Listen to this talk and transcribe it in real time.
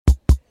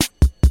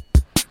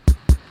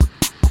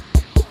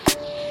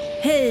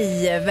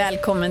Hej,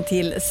 välkommen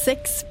till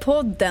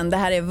Sexpodden. Det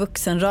här är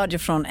vuxenradio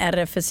från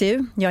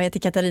RFSU. Jag heter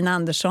Katarina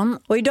Andersson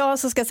och idag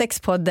så ska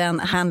Sexpodden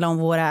handla om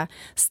våra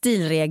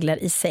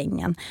stilregler i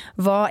sängen.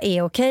 Vad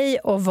är okej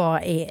och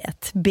vad är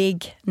ett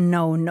big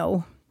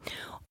no-no?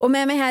 Och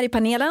med mig här i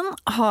panelen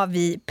har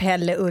vi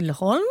Pelle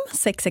Ullholm,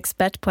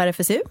 sexexpert på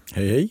RFSU.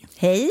 Hej, hej.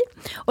 Hej.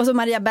 Och så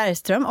Maria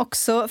Bergström,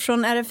 också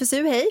från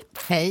RFSU. Hej.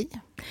 Hej.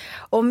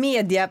 Och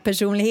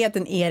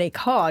mediapersonligheten Erik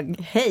Haag.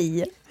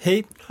 Hej.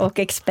 Hej. Och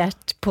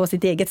expert på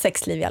sitt eget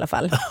sexliv i alla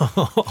fall.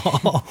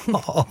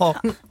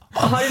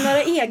 Har du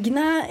några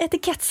egna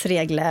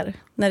etikettsregler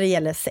när det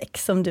gäller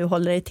sex som du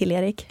håller dig till,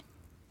 Erik?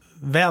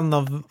 Vän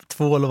av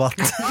tvål och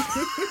vatten.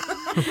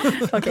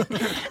 Okej.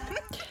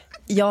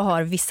 Jag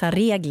har vissa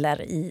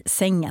regler i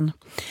sängen.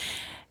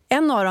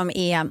 En av dem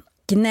är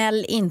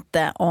gnäll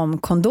inte om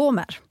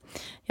kondomer.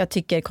 Jag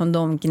tycker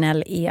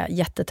kondomgnäll är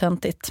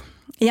jättetöntigt.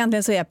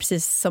 Egentligen så är jag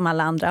precis som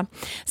alla andra.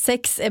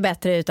 Sex är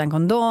bättre utan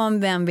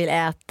kondom. Vem vill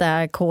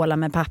äta cola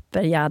med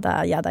papper?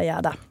 Jada, jada,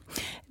 jada.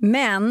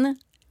 Men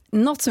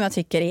något som jag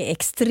tycker är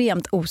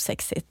extremt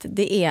osexigt,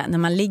 det är när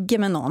man ligger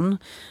med någon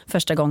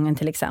första gången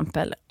till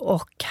exempel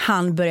och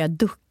han börjar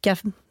ducka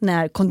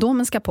när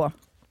kondomen ska på.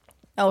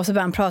 Och så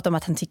börjar han prata om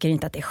att han tycker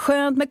inte att det är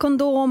skönt med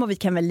kondom och vi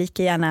kan väl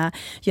lika gärna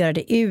göra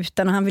det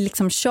utan. Och han vill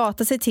liksom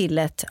tjata sig till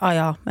ett,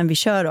 ja, men vi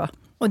kör då.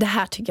 Och det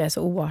här tycker jag är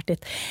så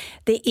oartigt.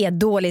 Det är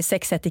dålig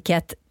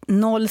sexetikett,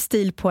 0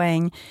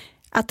 stilpoäng.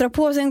 Att dra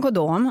på sig en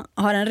kondom,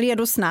 ha den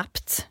redo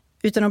snabbt,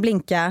 utan att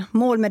blinka,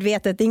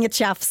 målmedvetet, inget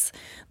tjafs.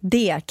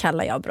 Det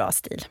kallar jag bra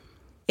stil.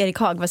 Erik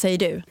Haag, vad säger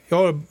du?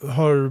 Jag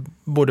har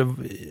både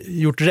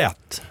gjort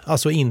rätt,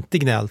 alltså inte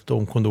gnällt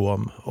om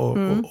kondom.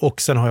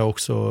 Och sen har jag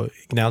också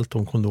gnällt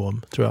om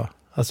kondom, tror jag.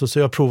 Alltså, så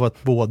jag har provat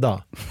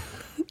båda.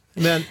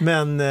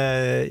 Men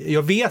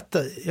jag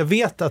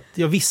vet att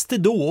jag visste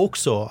då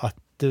också att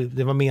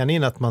det var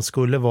meningen att man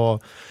skulle vara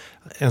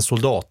en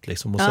soldat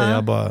liksom, och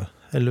säga bara,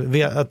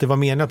 eller att det var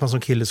meningen att man som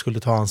kille skulle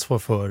ta ansvar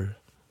för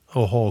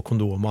att ha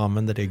kondom och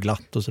använda det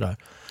glatt och sådär.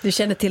 Du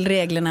kände till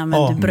reglerna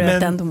men du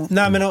bröt ändå mot.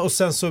 Nej, men och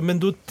sen så, men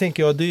då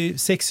tänker jag,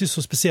 sex är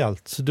så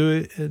speciellt så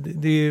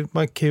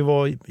man kan ju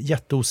vara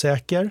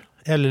jätteosäker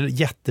eller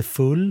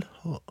jättefull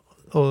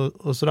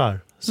och sådär.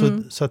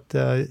 Så att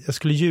jag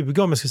skulle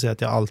ljuga om jag skulle säga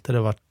att jag alltid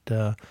har varit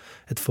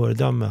ett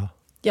föredöme.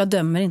 Jag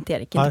dömer inte,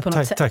 Erik, inte på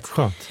något sätt. Tack,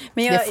 skönt.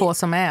 Men det är få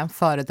som är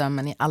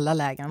föredömen i alla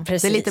lägen.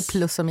 Precis. Det är lite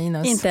plus och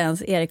minus. Inte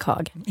ens Erik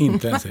Haag.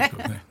 Inte ens Erik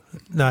Haag, nej.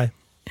 Nej,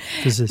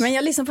 precis. Men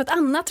jag lyssnade på ett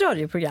annat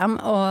radioprogram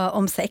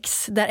om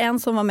sex, där en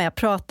som var med och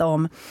pratade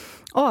om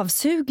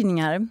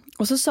avsugningar.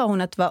 Och så sa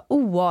hon att det var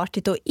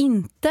oartigt att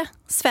inte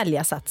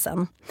svälja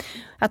satsen.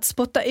 Att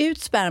spotta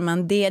ut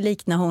sperman, det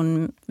liknar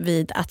hon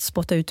vid att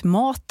spotta ut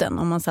maten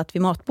om man satt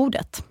vid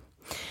matbordet.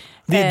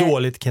 Det är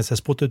dåligt, kan jag säga.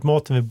 Spotta ut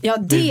maten ja,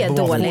 det är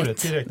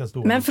dåligt. Det räknas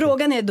dåligt. Men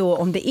frågan är då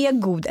om det är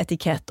god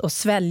etikett att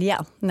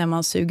svälja när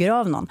man suger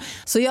av någon.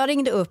 Så jag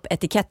ringde upp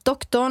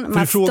etikettdoktorn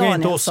Mats Danielsson. Du frågar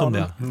inte oss om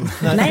det.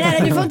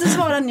 Nej, du får inte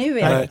svara nu,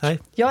 Erik. Nej.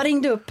 Jag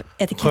ringde upp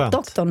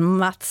etikettdoktorn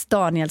Mats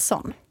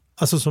Danielsson.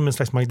 Alltså som en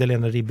slags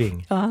Magdalena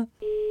Ribbing. Ja.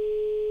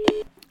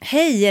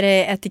 Hej, är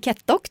det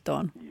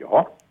etikettdoktorn?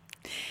 Ja.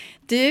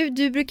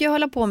 Du brukar ju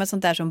hålla på med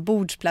sånt där som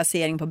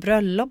bordsplacering på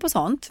bröllop och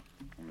sånt.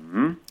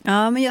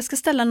 Ja, men jag ska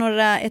ställa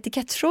några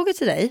etikettfrågor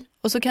till dig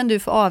och så kan du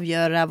få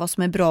avgöra vad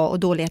som är bra och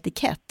dålig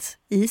etikett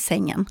i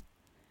sängen.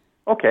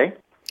 Okej.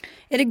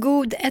 Är det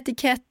god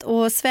etikett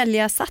att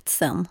svälja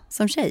satsen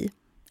som tjej?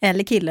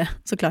 Eller kille,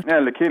 såklart.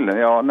 Eller kille,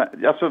 ja. Nej,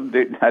 alltså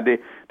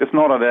det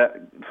snarare,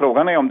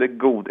 frågan är om det är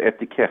god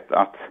etikett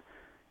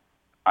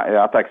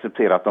att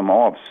acceptera att de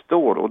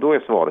avstår, och då är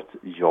svaret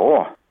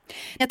ja.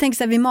 Jag tänker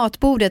så här, vid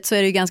matbordet så är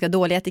det ju ganska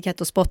dålig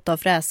etikett att spotta och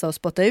fräsa och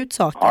spotta ut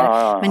saker.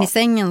 Ja. Men i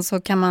sängen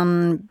så kan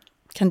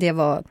det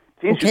vara okej.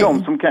 Det finns ju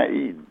de som kan,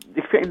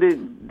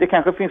 det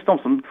kanske finns de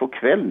som får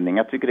kvällning.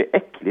 Jag tycker det är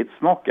äckligt,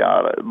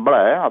 smakar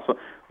blä. Alltså,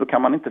 då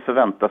kan man inte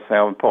förvänta sig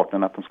av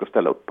partnern att de ska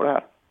ställa upp på det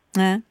här.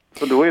 Nej.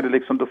 Så då är det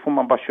liksom, då får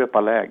man bara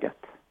köpa läget.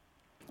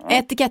 Ja.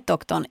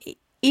 Etikettdoktorn,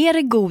 är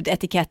det god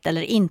etikett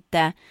eller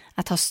inte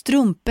att ha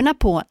strumporna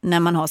på när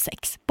man har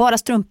sex? Bara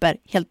strumpor,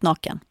 helt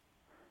naken.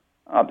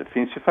 Ja, det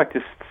finns ju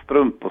faktiskt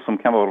strumpor som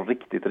kan vara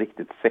riktigt,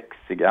 riktigt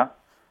sexiga.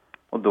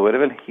 Och då är det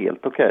väl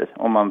helt okej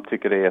om man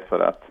tycker det är för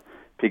att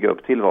pigga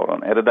upp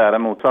tillvaron. Är det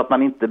däremot så att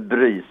man inte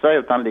bryr sig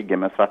utan ligger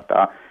med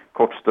svarta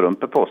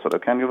kortstrumpor på sig, då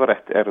kan det ju vara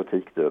rätt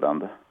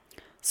erotikdödande.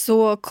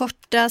 Så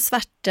korta,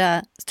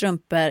 svarta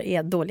strumpor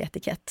är dålig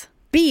etikett.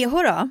 BH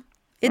då?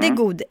 Är det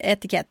god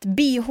etikett?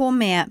 BH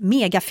med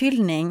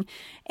megafyllning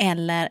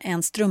eller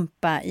en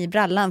strumpa i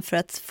brallan för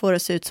att få det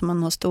se ut som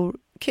man har stor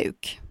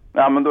kuk?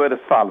 Ja, men då är det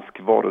falsk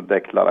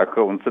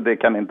varudeklaration, så det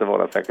kan inte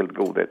vara särskilt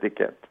god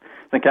etikett.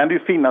 Sen kan det ju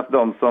finnas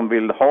de som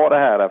vill ha det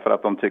här för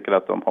att de tycker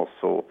att de har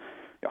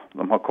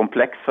de har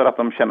komplex för att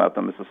de känner att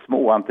de är så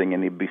små,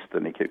 antingen i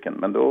bysten, i kuken.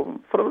 Men då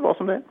får det väl vara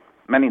som det är.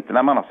 Men inte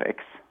när man har sex.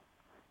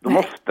 Då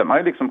måste man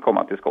ju liksom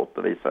komma till skott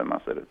och visa hur man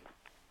ser ut.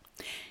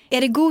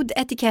 Är det god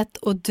etikett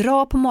att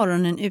dra på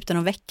morgonen utan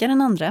att väcka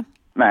den andra?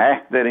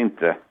 Nej, det är det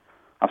inte.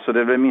 Alltså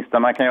det är det minsta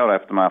man kan göra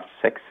efter man har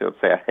haft sex är att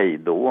säga hej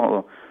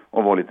då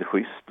och vara lite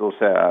schysst och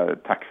säga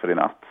tack för i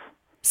natt.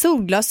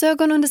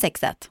 Solglasögon under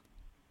sexet?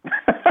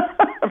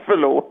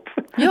 Förlåt.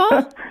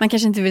 Ja, man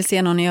kanske inte vill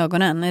se någon i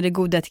ögonen. Är det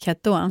god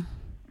etikett då?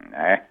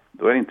 Nej,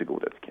 då är det inte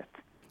god etikett.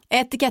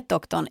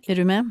 Etikettdoktorn, är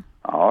du med?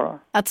 Ja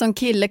då. Att som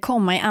kille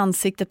komma i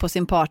ansiktet på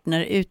sin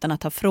partner utan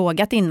att ha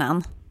frågat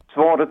innan.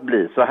 Svaret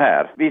blir så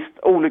här. Visst,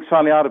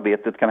 olycksfall i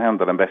arbetet kan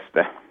hända den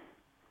bästa.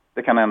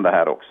 Det kan hända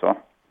här också.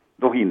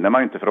 Då hinner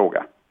man ju inte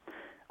fråga.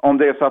 Om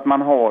det är så att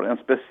man har en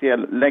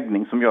speciell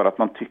läggning som gör att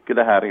man tycker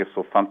det här är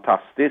så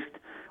fantastiskt.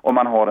 Om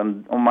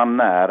man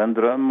när en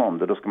dröm om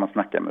det, då ska man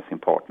snacka med sin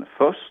partner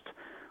först.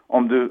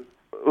 Om du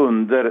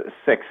under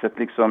sexet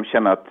liksom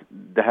känner att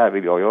det här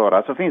vill jag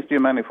göra, så finns det ju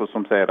människor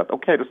som säger att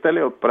okej, då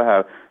ställer jag upp på det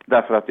här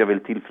därför att jag vill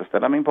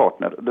tillfredsställa min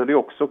partner. Då är det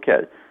också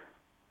okej.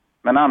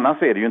 Men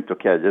annars är det ju inte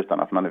okej utan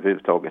att man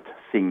överhuvudtaget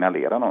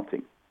signalerar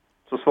någonting.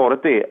 Så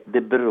svaret är,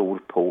 det beror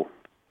på.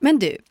 Men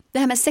du, det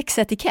här med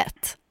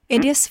sexetikett, är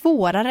det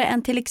svårare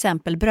än till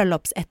exempel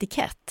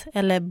bröllopsetikett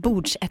eller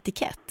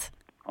bordsetikett?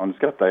 Ja, nu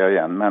skrattar jag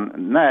igen, men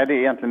nej, det är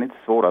egentligen inte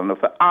svårare.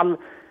 För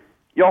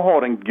jag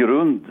har en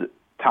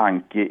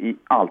grundtanke i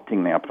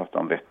allting när jag pratar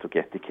om vett och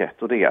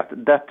etikett, och det är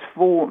att där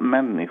två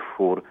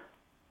människor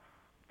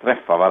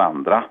träffar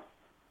varandra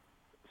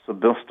så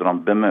måste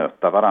de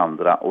bemöta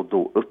varandra och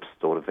då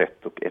uppstår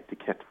vett och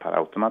etikett per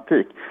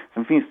automatik.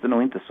 Sen finns det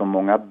nog inte så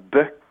många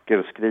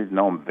böcker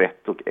skrivna om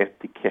vett och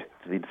etikett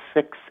vid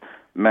sex,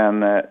 men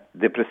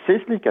det är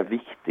precis lika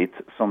viktigt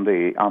som det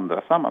är i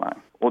andra sammanhang.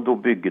 Och då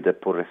bygger det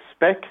på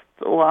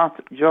respekt och att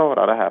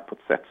göra det här på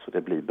ett sätt så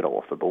det blir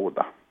bra för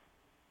båda.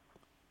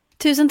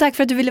 Tusen tack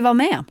för att du ville vara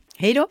med.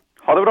 Hej då.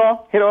 Ha det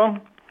bra. Hej då.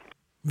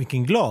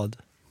 Vilken glad.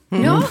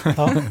 Ja,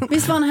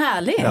 visst var han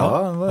härlig?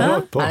 Ja, vad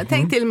rakt på. Jag har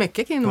tänkt till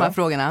mycket kring de här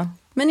frågorna.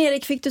 Men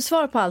Erik, fick du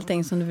svar på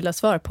allting som du ville ha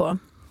svar på?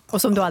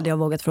 Och som du aldrig har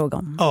vågat fråga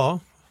om? Ja,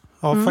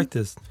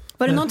 faktiskt.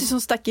 Var det någonting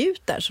som stack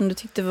ut där som du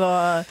tyckte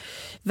var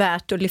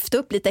värt att lyfta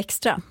upp lite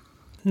extra?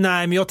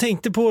 Nej, men jag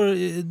tänkte på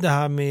det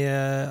här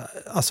med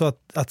alltså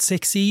att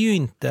sex är ju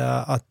inte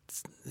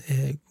att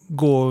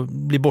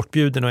bli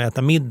bortbjuden och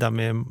äta middag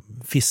med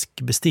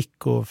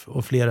fiskbestick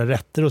och flera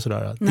rätter och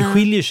sådär. Det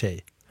skiljer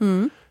sig.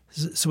 Mm.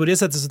 Så på det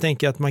sättet så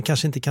tänker jag att man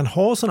kanske inte kan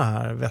ha såna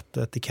här vett-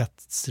 och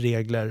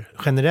etikettsregler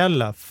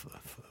generella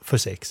för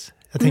sex.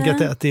 Jag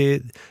tänker att det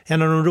är,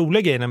 en av de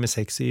roliga grejerna med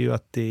sex är ju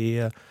att det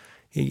är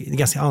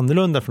ganska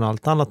annorlunda från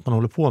allt annat man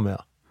håller på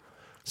med.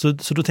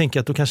 Så då tänker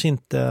jag att då kanske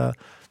inte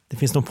det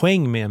finns någon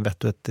poäng med en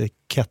vett- och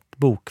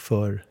etikettbok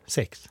för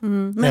sex.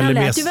 Men han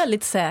lät ju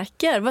väldigt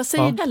säker. Vad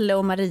säger Pelle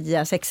och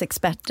Maria,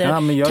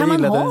 sexexperter? Ja, kan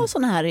man ha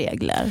såna här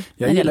regler?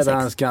 Jag gillade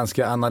hans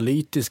ganska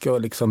analytiska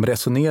och liksom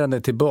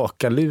resonerande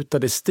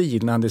tillbakalutade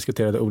stil när han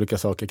diskuterade olika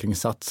saker kring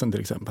satsen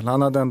till exempel.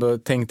 Han hade ändå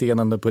tänkt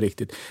igenom det på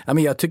riktigt. Ja,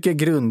 men jag tycker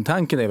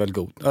grundtanken är väl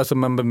god. Alltså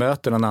man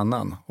bemöter någon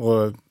annan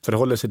och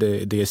förhåller sig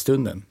det i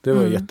stunden. Det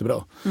var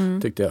jättebra,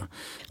 tyckte jag.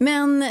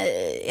 Men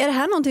är det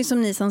här någonting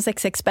som ni som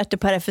sexexperter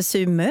på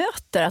RFSU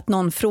möter? Att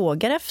någon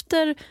frågar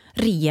efter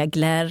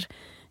regler,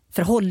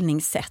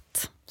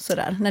 förhållningssätt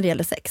sådär, när det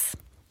gäller sex?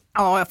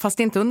 Ja, fast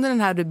inte under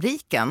den här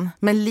rubriken.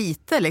 Men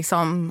lite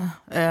liksom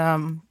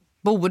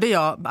borde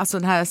jag, alltså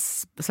den här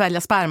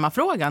svälja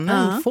spermafrågan,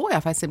 den får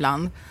jag faktiskt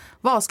ibland.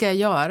 Vad ska jag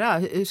göra?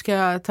 Hur ska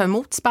jag ta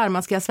emot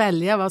sperma? Ska jag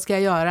svälja? Vad ska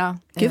jag göra?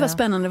 Gud vad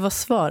spännande, vad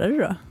svarar du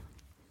då?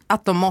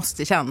 Att de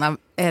måste känna,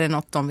 är det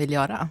något de vill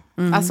göra?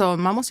 Alltså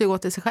man måste ju gå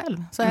till sig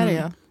själv, så är det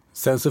ju.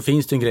 Sen så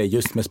finns det en grej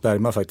just med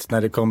sperma faktiskt.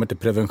 När det kommer till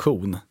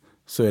prevention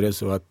så är det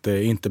så att det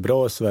är inte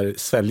bra att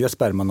svälja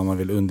sperman om man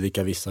vill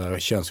undvika vissa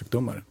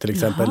könssjukdomar. Till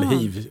exempel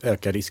HIV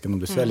ökar risken om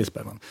du sväljer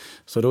sperman.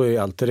 Så då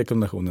är alltid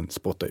rekommendationen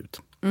spotta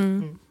ut.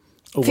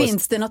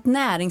 Finns det något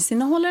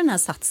näringsinnehåll i den här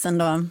satsen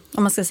då? Om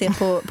man ska se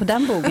på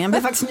den boken. Jag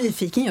blir faktiskt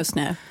nyfiken just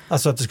nu.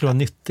 Alltså att det skulle vara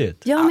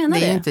nyttigt. Jag menar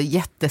det är ju det. inte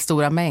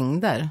jättestora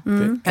mängder.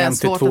 Det är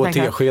 1-2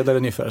 teskedar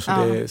ungefär. Så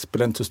det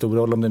spelar inte så stor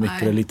roll om det är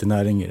mycket eller lite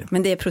näring i det.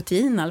 Men det är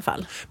protein i alla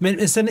fall.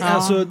 Men sen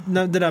alltså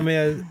det där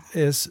med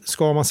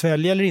ska man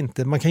svälja eller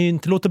inte. Man kan ju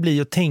inte låta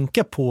bli att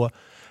tänka på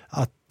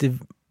att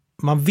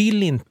man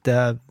vill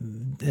inte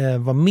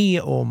vara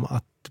med om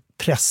att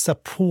pressa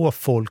på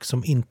folk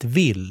som inte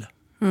vill.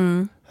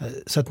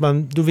 Så att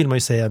då vill man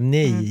ju säga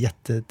nej,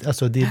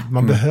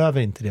 man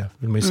behöver inte det,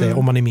 vill man ju säga,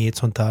 om man är med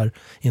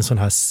i en sån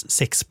här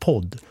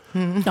sexpodd.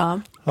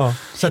 Ja.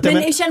 Så att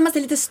men känner man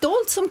sig lite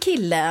stolt som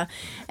kille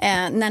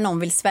när någon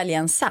vill svälja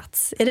en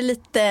sats? Är det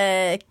lite,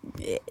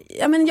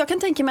 jag kan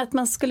tänka mig att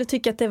man skulle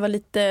tycka att det var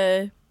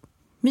lite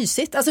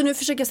mysigt. Alltså nu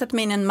försöker jag sätta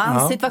mig in i en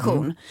mans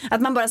situation.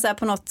 Att man bara säger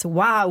på något,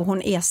 wow,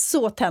 hon är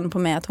så tänd på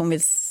mig att hon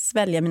vill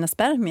svälja mina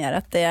spermier.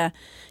 Att det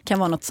kan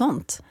vara något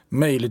sånt.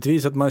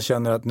 Möjligtvis att man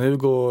känner att nu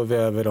går vi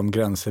över de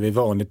gränser vi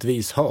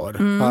vanligtvis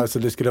har. Alltså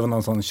det skulle vara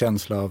någon sån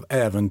känsla av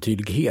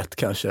äventyrlighet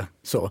kanske.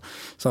 Så,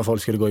 som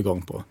folk skulle gå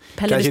igång på.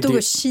 Pelle, du stod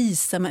och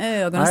kisa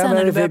med ögonen sen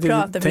när du började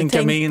prata.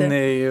 Tänka mig in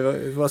i,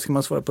 vad ska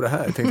man svara på det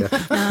här? Tänkte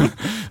jag.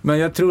 Men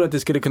jag tror att det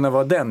skulle kunna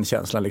vara den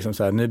känslan. Liksom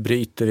så här, nu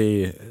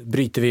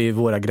bryter vi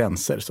våra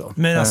gränser. Så.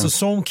 Men alltså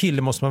som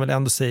kille måste man väl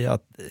ändå säga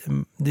att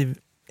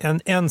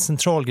en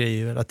central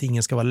grej är väl att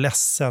ingen ska vara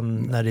ledsen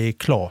när det är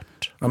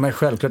klart. Ja, men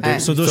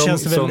självklart. Så då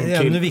känns det väl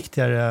ännu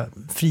viktigare,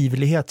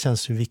 frivillighet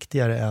känns ju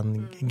viktigare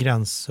än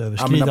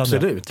gränsöverskridande. Ja, men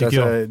absolut.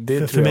 Alltså,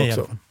 det för mig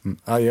också.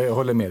 Ja, jag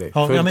håller med dig.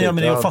 Men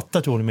jag fattar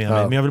att du håller med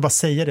mig, men jag vill bara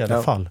säga det i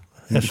alla fall.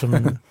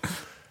 Eftersom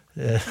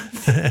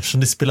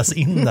det spelas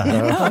in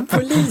där. Ja,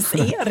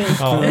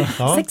 polis-Erik.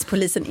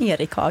 Sexpolisen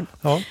Erik Hag.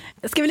 Ja.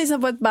 Ska vi lyssna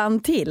på ett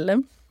band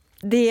till?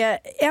 Det är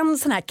en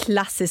sån här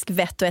klassisk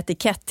vett- och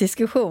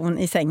etikettdiskussion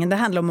i sängen. Det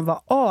handlar om att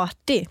vara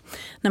artig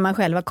när man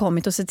själv har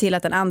kommit och se till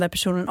att den andra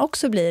personen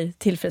också blir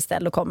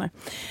tillfredsställd och kommer.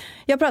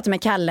 Jag pratar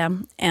med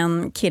Kalle,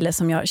 en kille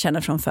som jag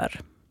känner från förr.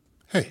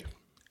 Hej.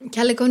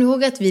 Kalle, kommer du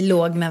ihåg att vi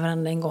låg med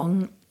varandra en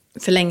gång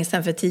för länge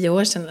sedan, för 10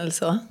 år sedan eller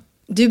så?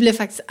 Du blev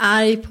faktiskt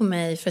arg på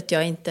mig för att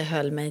jag inte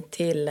höll mig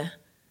till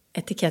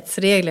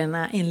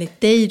etikettsreglerna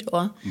enligt dig då.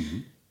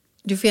 Mm.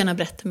 Du får gärna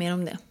berätta mer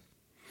om det.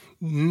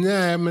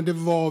 Nej, men det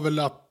var väl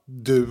att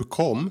du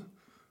kom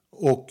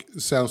och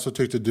sen så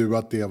tyckte du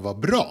att det var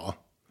bra.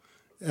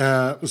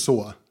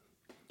 Så.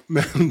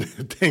 Men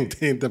du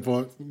tänkte inte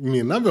på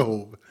mina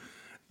behov.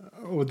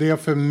 Och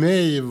det för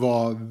mig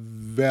var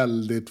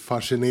väldigt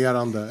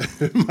fascinerande.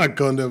 Man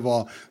kunde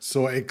vara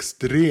så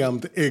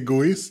extremt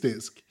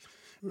egoistisk.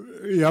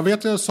 Jag vet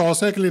att jag sa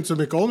säkert inte så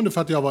mycket om det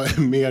för att jag var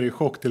mer i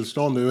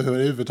chocktillstånd och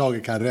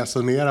överhuvudtaget kan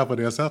resonera på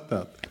det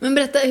sättet. Men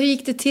berätta, hur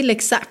gick det till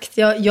exakt?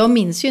 Jag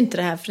minns ju inte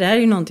det här, för det här är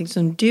ju någonting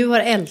som du har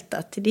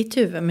ältat i ditt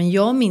huvud, men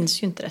jag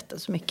minns ju inte detta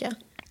så mycket.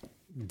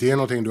 Det är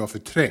någonting du har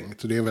förträngt.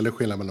 Det är väldigt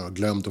skillnad mellan att ha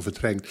glömt och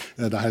förträngt.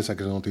 Det här är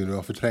säkert någonting du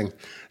har förträngt.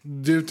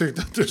 Du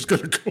tyckte att du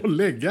skulle gå och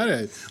lägga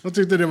dig. Och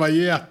tyckte det var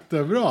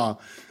jättebra.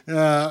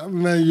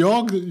 Men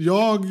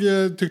jag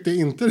tyckte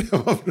inte det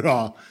var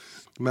bra.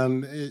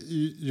 Men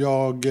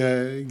jag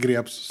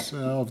greps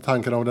av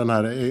tanken av den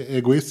här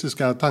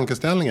egoistiska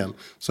tankeställningen.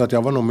 Så att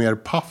jag var nog mer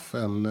paff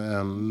än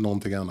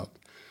någonting annat.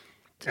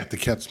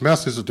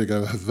 Etikettsmässigt så tycker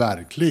jag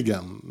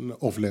verkligen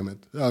off limit.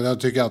 Jag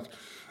tycker att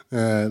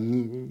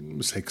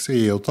sex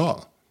är att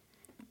ta.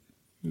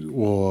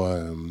 Och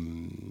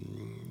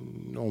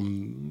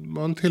om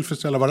man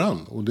tillfredsställer varann.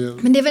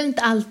 Men det är väl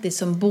inte alltid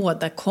som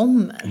båda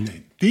kommer?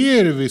 Nej, det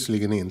är det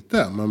visserligen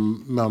inte.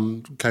 Men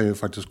man kan ju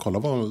faktiskt kolla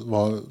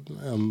vad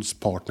ens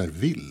partner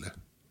vill.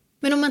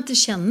 Men om man inte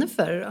känner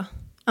för det då?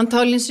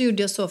 Antagligen så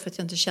gjorde jag så för att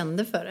jag inte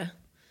kände för det.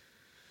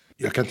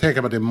 Jag kan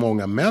tänka mig att det är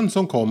många män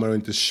som kommer och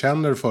inte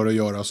känner för att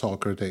göra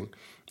saker och ting.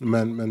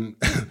 Men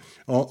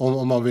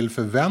om man vill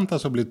förvänta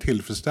sig att bli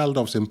tillfredsställd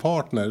av sin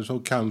partner så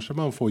kanske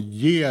man får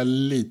ge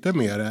lite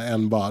mer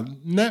än bara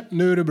nej,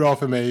 nu är det bra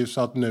för mig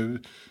så att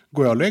nu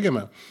går jag och lägger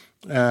mig.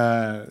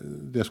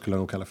 Det skulle jag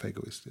nog kalla för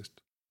egoistiskt.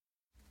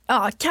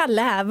 Ja,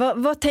 Kalle här.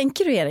 Vad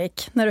tänker du,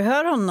 Erik, när du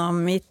hör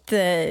honom,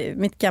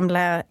 mitt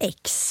gamla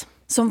ex,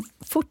 som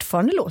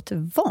fortfarande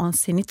låter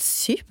vansinnigt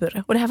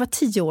sur? Och det här var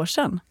 10 år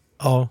sedan.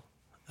 Ja.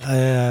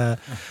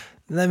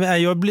 Nej,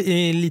 men jag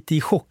blir lite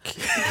i chock.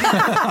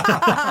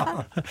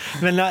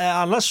 Men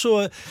annars så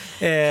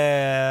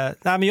nej,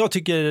 men jag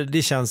tycker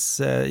det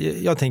känns,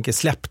 jag tänker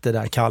släpp det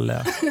där,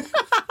 Kalle.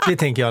 Det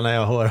tänker jag när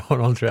jag hör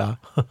honom, tror jag.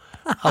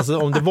 Alltså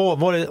om det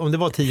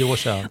var 10 år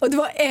sedan. Och det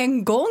var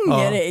en gång,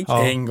 Erik.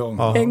 Ja, en gång.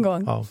 Ja, en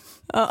gång. Ja.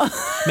 Ja.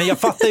 Men jag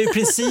fattar ju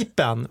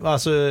principen,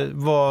 alltså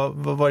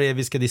vad det är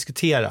vi ska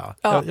diskutera.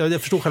 Ja.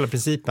 Jag förstår själva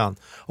principen.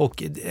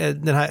 Och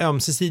den här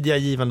ömsesidiga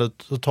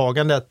givandet och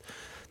tagandet,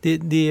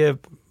 det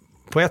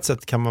på ett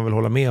sätt kan man väl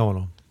hålla med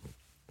honom.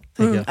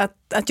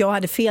 Att jag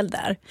hade fel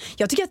där.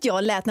 Jag tycker att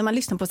jag lät, när man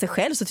lyssnar på sig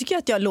själv, så tycker jag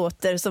att jag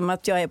låter som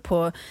att jag är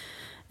på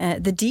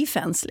the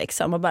defense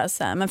liksom, och bara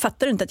så här, men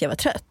fattar du inte att jag var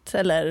trött?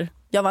 Eller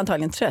jag var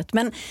antagligen trött.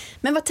 Men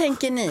vad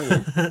tänker ni?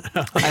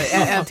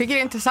 Jag tycker det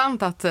är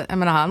intressant att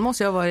han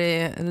måste ju ha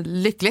varit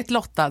lyckligt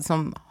lottad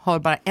som har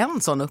bara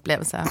en sån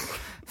upplevelse.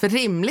 För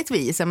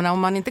rimligtvis, om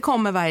man inte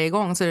kommer varje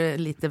gång så är det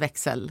lite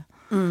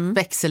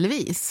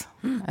växelvis.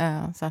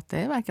 Så att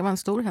det verkar vara en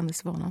stor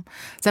händelse för honom.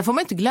 Sen får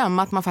man inte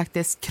glömma att man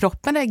faktiskt,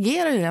 kroppen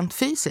reagerar rent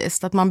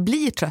fysiskt. Att man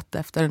blir trött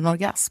efter en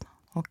orgasm.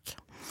 Och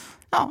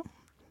ja,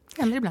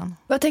 eller ibland.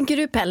 Vad tänker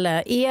du,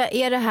 Pelle?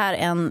 Är det här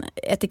en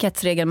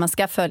etikettsregel man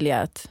ska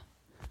följa?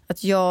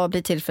 Att jag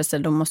blir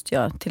tillfredsställd, då måste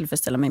jag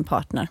tillfredsställa min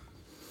partner?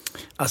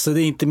 Alltså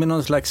det är inte med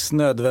någon slags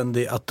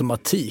nödvändig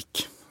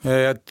automatik.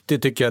 Det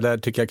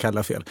tycker jag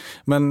kallar fel.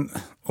 Men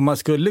om man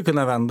skulle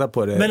kunna vända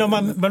på det. Men om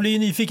man blir ju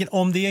nyfiken,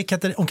 om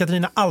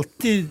Katarina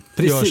alltid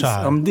precis, gör så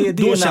här. Om det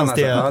då känns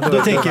det, ja,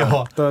 då tänker jag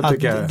att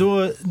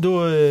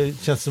då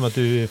känns det som att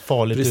du är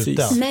farligt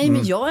ute. Nej,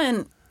 men jag är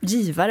en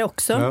givare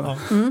också. Ja,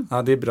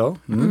 ja det är bra.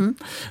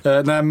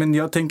 Nej, men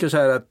jag tänker så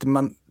här att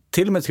man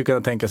till och med skulle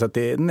kunna tänka sig att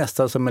det är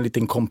nästan som en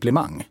liten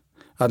komplimang.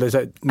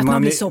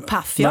 man blir så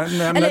paff, ja.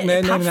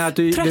 Nej, att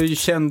du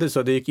kände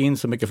så, det gick in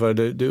så mycket för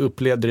du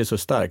upplevde det så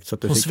starkt. Så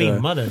att du hon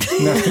svimmade.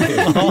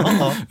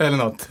 Eller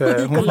något. Du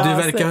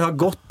verkar ha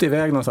gått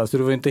iväg någonstans, så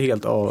du var inte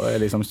helt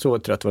liksom, så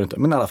trött var du inte.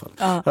 Men i alla fall,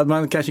 att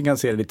man kanske kan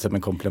se det lite som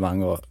en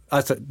komplimang.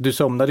 Alltså, du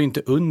somnade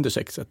inte under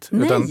sexet,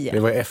 utan det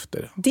var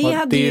efter. Det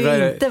hade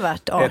ju inte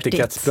varit artigt.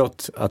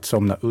 Etikettsbrott att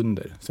somna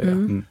under, säger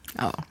jag.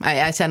 Ja,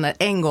 jag känner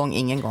en gång,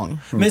 ingen gång.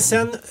 Men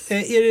sen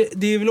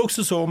det är väl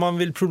också så, om man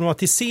vill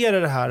problematisera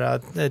det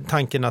här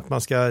tanken att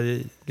man ska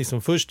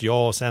liksom först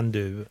jag och sen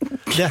du.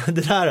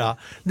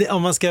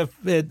 Om man ska,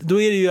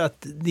 då är det ju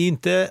att det är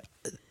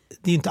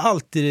inte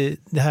alltid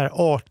det här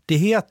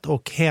artighet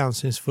och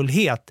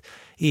hänsynsfullhet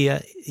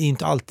är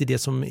inte alltid det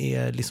som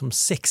är liksom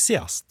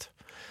sexigast.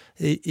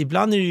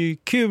 Ibland är det ju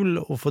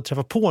kul att få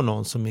träffa på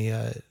någon som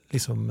är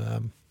liksom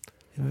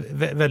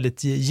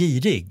väldigt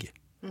girig.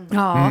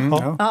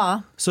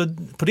 Ja. Så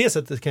på det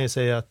sättet kan jag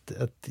säga att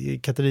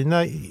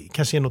Katarina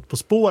kanske är något på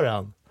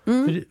spåren.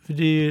 För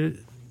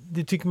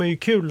det tycker man ju är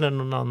kul när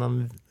någon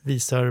annan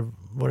visar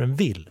vad den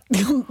vill.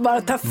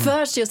 Bara ta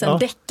för sig och sen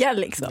däckar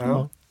liksom.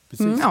 Ja,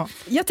 precis. Ja.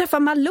 Jag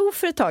träffade Malou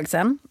för ett tag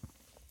sedan.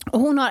 Och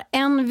hon har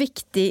en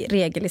viktig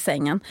regel i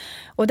sängen.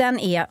 Och den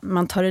är,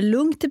 man tar det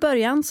lugnt i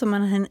början så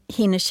man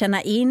hinner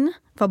känna in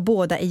vad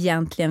båda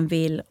egentligen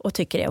vill och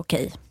tycker är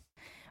okej.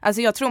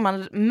 Alltså jag tror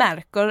man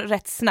märker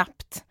rätt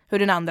snabbt hur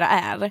den andra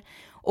är.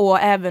 Och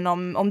även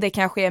om det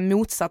kanske är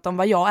motsatt om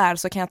vad jag är,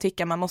 så kan jag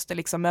tycka man måste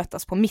liksom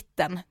mötas på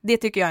mitten. Det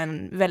tycker jag är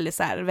en väldigt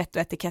så här vett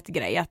och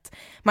etikettgrej. Att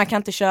man kan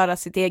inte köra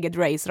sitt eget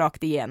race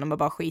rakt igenom och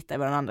bara skita i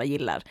vad den andra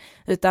gillar.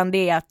 Utan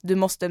det är att du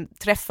måste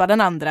träffa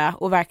den andra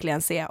och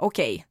verkligen se,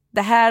 okej,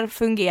 det här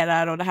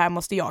fungerar och det här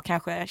måste jag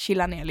kanske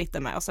chilla ner lite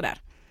med och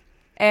sådär.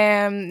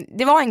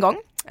 Det var en gång.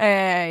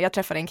 Jag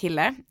träffade en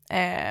kille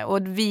och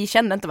vi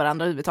kände inte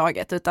varandra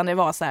överhuvudtaget, utan det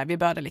var så här, vi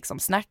började liksom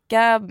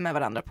snacka med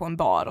varandra på en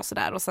bar och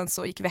sådär, och sen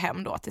så gick vi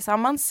hem då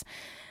tillsammans.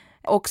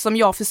 Och som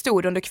jag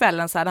förstod under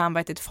kvällen så hade han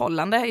varit i ett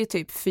förhållande i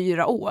typ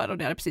 4 år och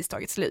det hade precis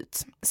tagit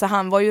slut. Så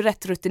han var ju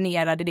rätt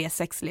rutinerad i det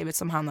sexlivet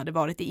som han hade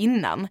varit i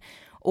innan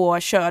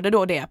och körde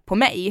då det på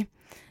mig,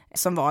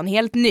 som var en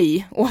helt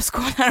ny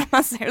åskådare om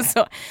man säger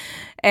så.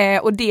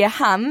 Och det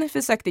han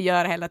försökte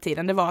göra hela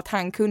tiden, det var att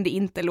han kunde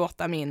inte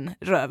låta min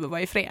röv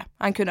vara i fred.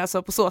 Han kunde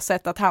alltså på så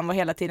sätt att han var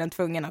hela tiden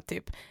tvungen att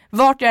typ,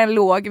 vart jag än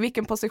låg,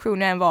 vilken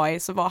position jag än var i,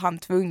 så var han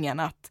tvungen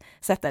att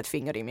sätta ett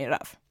finger i min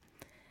röv.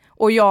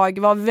 Och jag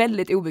var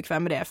väldigt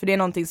obekväm med det, för det är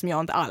någonting som jag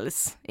inte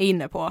alls är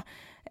inne på.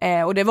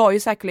 Och det var ju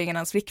säkerligen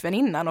hans flickvän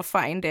innan, och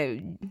fine, det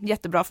är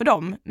jättebra för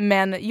dem.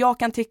 Men jag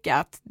kan tycka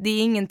att det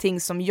är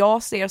ingenting som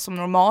jag ser som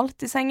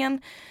normalt i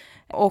sängen.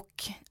 Och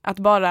att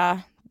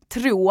bara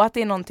tro att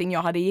det är någonting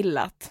jag hade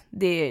gillat,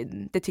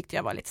 det tyckte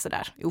jag var lite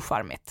sådär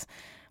ocharmigt.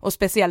 Och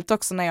speciellt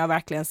också när jag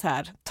verkligen så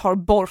här tar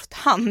bort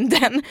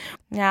handen.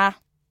 Ja,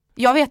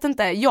 jag vet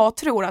inte, jag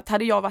tror att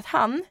hade jag varit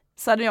han,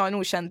 så hade jag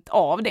nog känt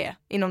av det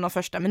inom de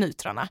första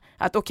minuterna.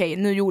 Att okej,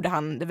 nu gjorde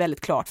han det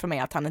väldigt klart för mig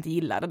att han inte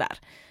gillade det där.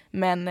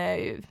 Men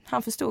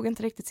han förstod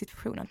inte riktigt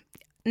situationen.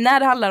 När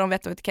det handlar om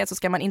vett och etikett så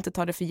ska man inte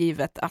ta det för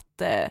givet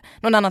att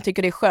någon annan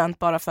tycker det är skönt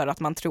bara för att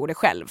man tror det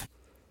själv.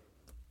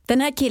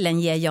 Den här killen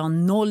ger jag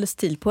 0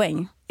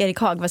 stilpoäng. Erik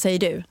Haag, vad säger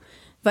du?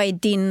 Vad är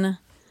din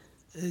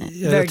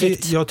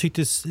verdict? Jag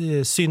tyckte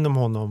synd om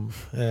honom.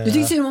 Du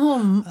tyckte synd om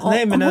honom?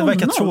 Nej, men det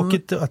verkar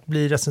tråkigt att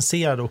bli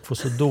recenserad och få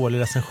så dålig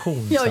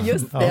recension. Ja,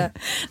 just det.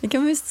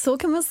 Så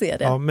kan man se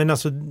det. Ja, men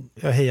alltså,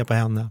 jag hejar på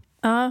henne.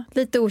 Ja,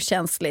 lite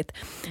okänsligt.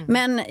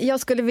 Men jag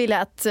skulle vilja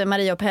att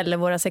Maria och Pelle,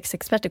 våra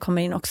sexexperter,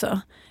 kommer in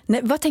också.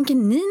 Vad tänker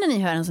ni när ni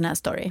hör en sån här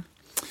story?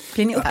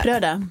 Blir ni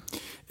upprörda?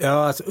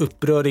 Ja, alltså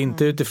upprörd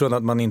inte utifrån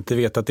att man inte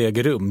vet att det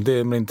äger rum.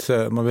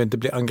 Man vill inte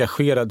bli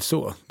engagerad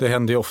så. Det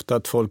händer ju ofta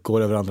att folk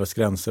går över andras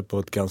gränser på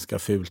ett ganska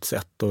fult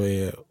sätt och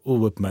är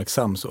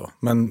ouppmärksam så.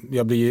 Men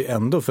jag blir ju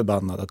ändå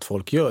förbannad att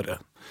folk gör det.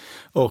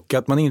 Och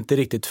att man inte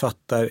riktigt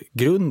fattar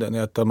grunden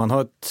är att om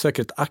man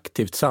söker ett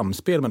aktivt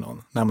samspel med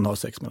någon när man har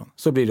sex med någon,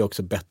 så blir det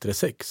också bättre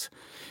sex.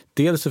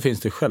 Dels så finns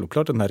det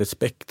självklart den här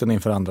respekten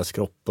inför andras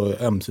kropp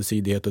och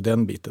ömsesidighet och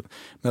den biten.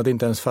 Men att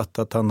inte ens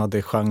fatta att han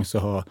hade chans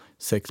att ha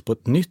sex på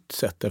ett nytt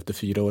sätt efter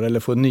 4 år. Eller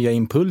få nya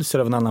impulser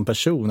av en annan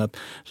person. Att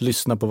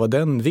lyssna på vad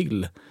den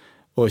vill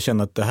och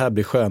känna att det här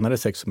blir skönare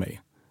sex för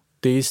mig.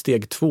 Det är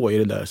steg 2 i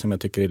det där som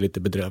jag tycker är lite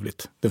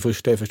bedrövligt. Det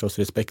första är förstås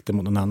respekten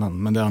mot någon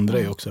annan, men det andra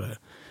är också det här.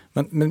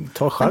 Men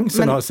ta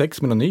chansen att ha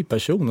sex med någon ny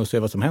person och se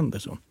vad som händer.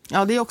 Så.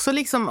 Ja, det är också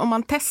liksom, om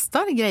man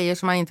testar grejer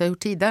som man inte har gjort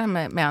tidigare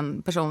med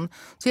en person,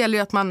 så gäller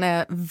det att man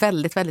är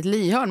väldigt, väldigt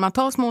lyhörd. Man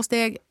tar små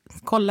steg,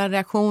 kollar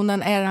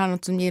reaktionen, är det här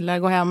något som gillar,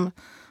 gå hem,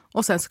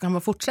 och sen så kan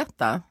man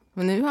fortsätta.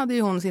 Men nu hade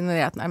ju hon sin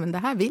idé att nej, men det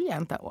här vill jag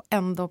inte, och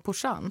ändå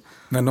pushan.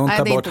 När någon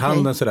tar bort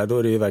handen sådär, då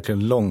är det ju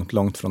verkligen långt,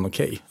 långt från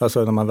okej.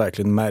 Alltså när man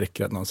verkligen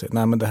märker att någon säger,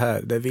 nej men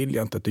det vill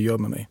jag inte att du gör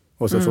med mig.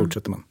 Och så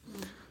fortsätter man.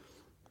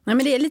 Nej,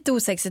 men det är lite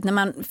osexigt när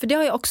man, för det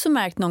har jag också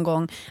märkt någon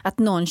gång, att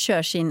någon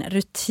kör sin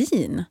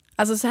rutin.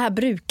 Alltså så här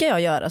brukar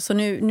jag göra, så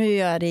nu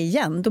gör jag det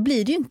igen. Då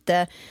blir det ju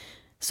inte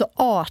så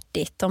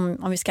artigt,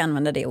 om vi ska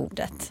använda det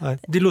ordet. Nej,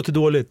 det låter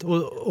dåligt.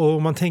 Och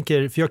om man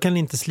tänker, för jag kan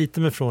inte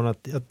slita mig från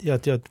att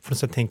jag på något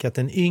sätt tänker att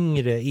en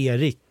yngre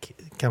Erik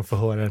kan få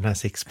höra den här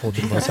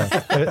sexpodden.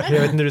 Jag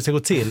vet inte hur det ska gå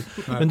till.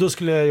 Men då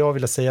skulle jag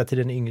vilja säga till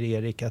den yngre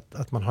Erik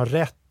att man har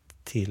rätt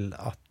till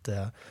att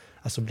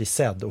alltså bli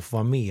sedd och få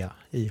vara med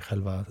i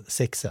själva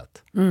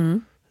sexet.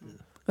 Mm.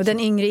 Och den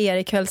yngre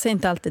Erik höll sig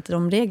inte alltid till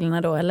de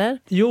reglerna då, eller?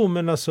 Jo,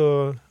 men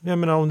alltså, jag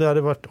menar om det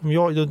hade varit,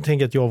 jag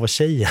tänker att jag var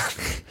tjejen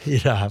i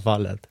det här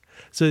fallet.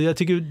 Så jag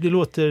tycker det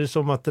låter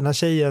som att den här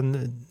tjejen,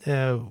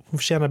 hon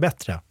förtjänar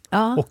bättre.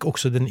 Ja. Och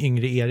också den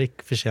yngre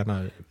Erik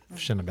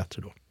förtjänar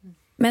bättre då.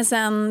 Men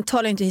sen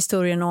talar inte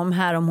historien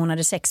om hon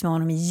hade sex med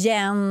honom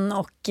igen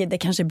och det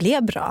kanske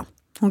blev bra.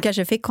 Hon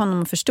kanske fick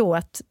honom att förstå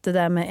att det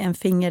där med en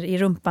finger i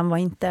rumpan var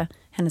inte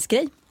hennes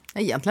grej.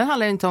 Egentligen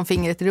handlar det inte om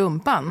fingret i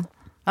rumpan.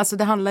 Alltså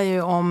det handlar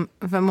ju om,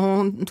 för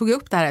hon tog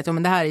upp det här att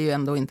men det här är ju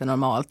ändå inte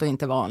normalt och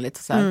inte vanligt.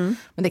 Så här. Mm.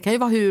 Men det kan ju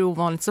vara hur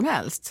ovanligt som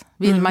helst.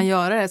 Vill man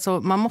göra det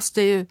så man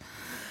måste ju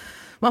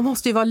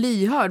vara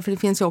lyhörd, för det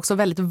finns ju också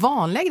väldigt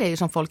vanliga grejer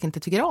som folk inte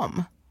tycker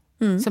om.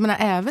 Mm. Så jag menar,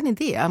 även i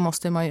det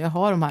måste man ju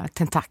ha de här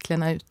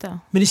tentaklerna ute.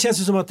 Men det känns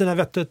ju som att den här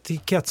vett- och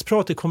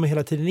etikettspratet kommer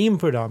hela tiden in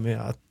på det där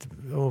med att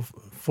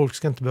folk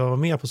ska inte behöva vara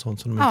med på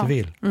sånt som de inte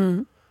vill.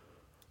 Mm.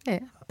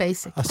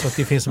 Basic. Alltså att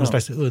det finns som en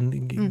slags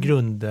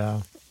grund...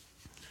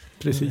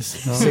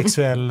 Precis. Ja.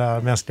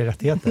 Sexuella mänskliga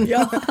rättigheter.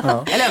 Ja.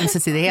 Eller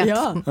ömsesidighet.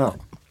 Ja.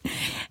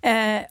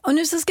 Och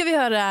nu så ska vi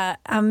höra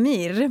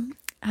Amir.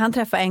 Han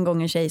träffade en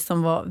gång en tjej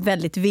som var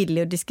väldigt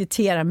villig att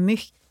diskutera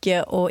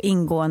mycket och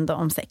ingående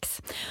om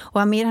sex.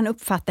 Och Amir, han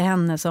uppfattade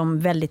henne som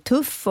väldigt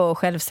tuff och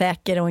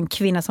självsäker och en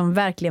kvinna som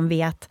verkligen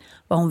vet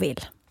vad hon vill.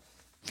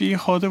 Vi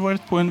hade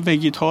varit på en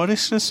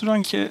vegetarisk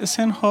restaurang,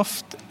 sen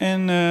haft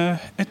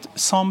ett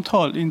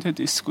samtal, inte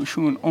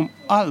diskussion, om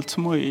allt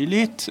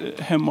möjligt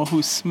hemma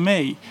hos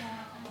mig.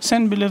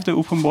 Sen blev det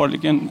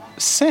uppenbarligen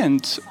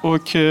sent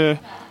och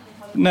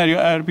när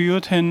jag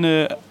erbjöd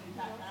henne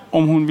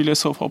om hon ville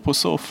sova på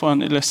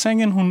soffan eller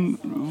sängen, hon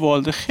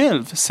valde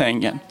själv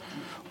sängen.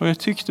 Och jag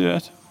tyckte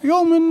att,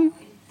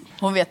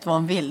 hon vet vad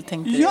hon vill,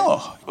 tänkte du?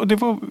 Ja, och det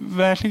var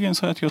verkligen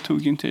så att jag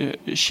tog inte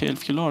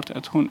självklart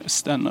att hon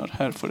stannar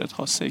här för att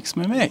ha sex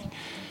med mig.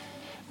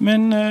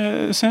 Men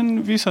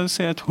sen visade det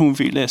sig att hon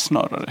ville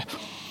snarare.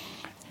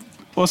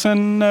 Och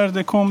sen när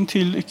det kom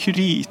till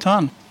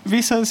kritan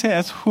visade det sig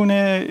att hon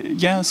är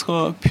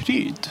ganska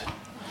pryd.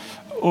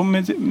 Och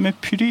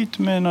med pryd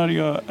menar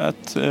jag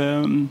att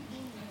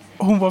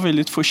hon var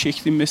väldigt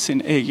försiktig med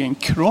sin egen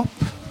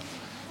kropp.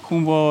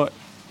 Hon var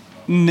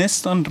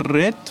nästan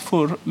rädd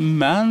för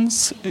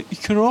mans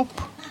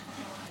kropp.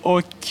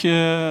 Och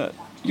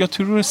jag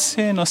tror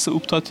senaste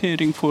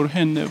uppdatering för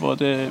henne var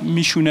det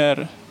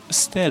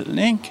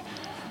missionärställning.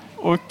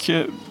 Och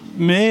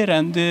mer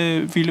än det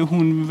ville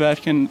hon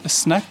varken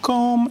snacka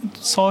om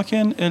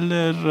saken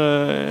eller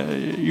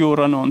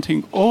göra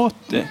någonting åt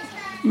det.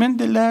 Men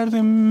det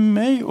lärde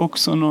mig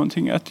också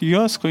någonting, att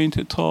jag ska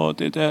inte ta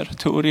det där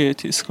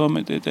teoretiska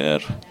med det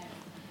där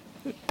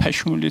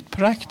personligt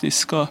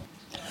praktiska.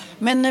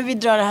 Men när vi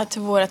drar det här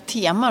till våra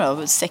tema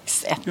då,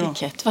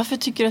 sexetikett, varför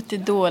tycker du att det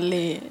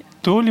är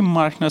dålig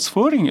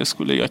marknadsföring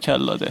skulle jag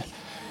kalla det.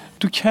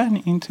 Du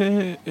kan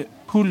inte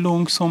hur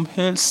långt som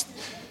helst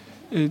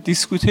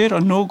diskutera,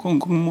 någon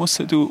gång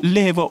måste du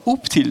leva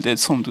upp till det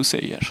som du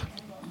säger.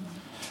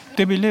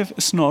 Det blev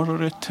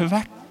snarare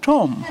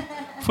tvärtom.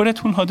 För att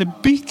hon hade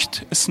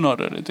byggt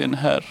snarare den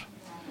här.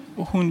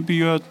 Och hon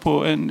bjöd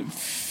på en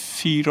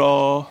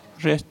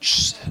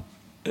 4-rätts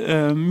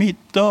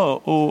middag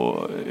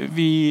och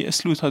vi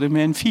slutade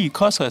med en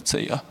fika så att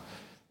säga.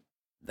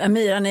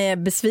 Amir, han är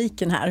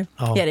besviken här.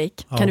 Ja,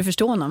 Erik, kan du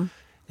förstå honom?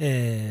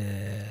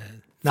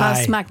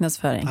 Falsk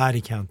marknadsföring. Nej,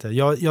 det kan jag inte.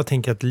 Jag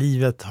tänker att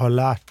livet har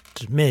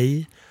lärt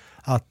mig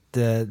att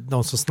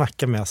de som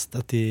snackar mest,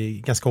 att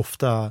det ganska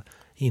ofta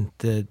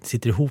inte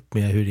sitter ihop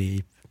med hur det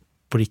är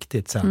på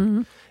riktigt sen.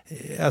 Mm.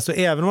 Alltså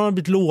även om man har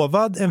blivit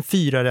lovad en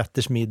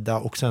 4-rätters middag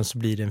och sen så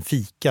blir det en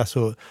fika,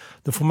 så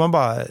då får man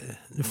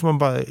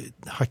bara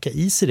hacka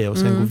i sig det och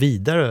sen gå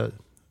vidare.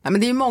 Ja,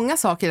 men det är ju många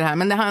saker i det här,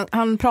 men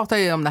han pratar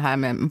ju om det här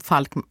med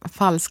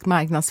falsk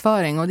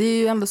marknadsföring, och det är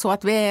ju ändå så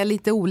att vi är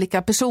lite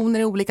olika personer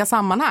i olika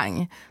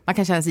sammanhang. Man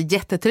kan känna sig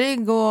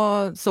jättetrygg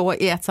och så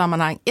i ett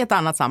sammanhang, i ett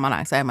annat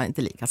sammanhang så är man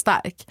inte lika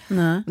stark.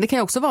 Men det kan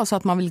ju också vara så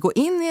att man vill gå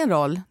in i en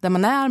roll där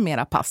man är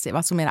mera passiv,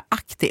 alltså mera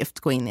aktivt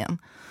gå in i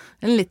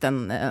en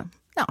liten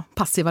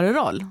passivare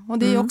roll, och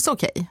det är ju också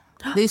okej.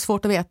 Det är ju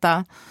svårt att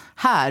veta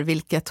här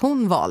vilket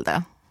hon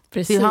valde.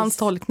 Precis. Det är ju hans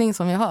tolkning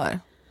som vi hör.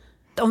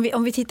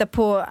 Om vi tittar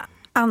på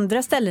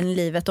andra ställen i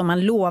livet, om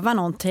man lovar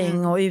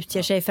någonting och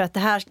utger sig för att det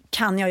här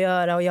kan jag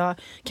göra och jag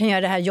kan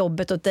göra det här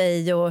jobbet åt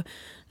dig och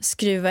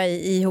skruva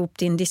ihop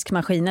din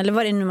diskmaskin eller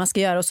vad det är nu man ska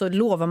göra, och så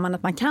lovar man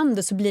att man kan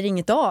det, så blir det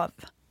inget av.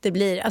 Det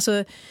blir,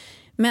 alltså,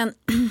 men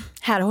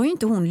här har ju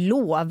inte hon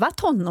lovat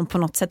honom på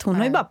något sätt. Hon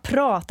har ju bara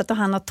pratat och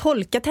han har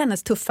tolkat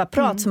hennes tuffa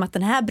prat som att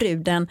den här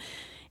bruden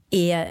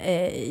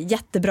är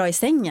jättebra i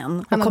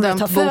sängen. Han har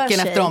dömt boken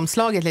efter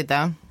omslaget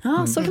lite.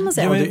 Ja, så kan man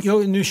säga.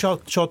 Nu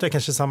tjatar jag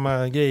kanske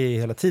samma grej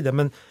hela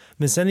tiden,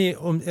 men sen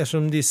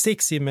eftersom det är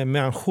sex med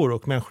människor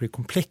och människor är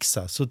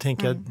komplexa, så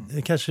tänker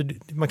jag kanske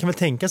man kan väl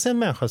tänka sig en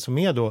människa som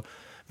är då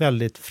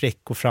väldigt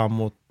fräck och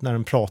framåt när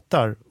den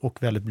pratar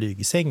och väldigt blyg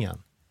i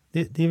sängen.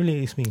 Det är väl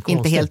liksom inte konstigt.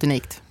 Inte helt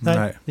unikt.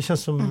 Nej. Det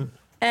känns som...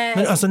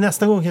 Men alltså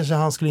nästa gång kanske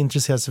han skulle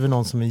intressera sig för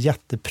någon som är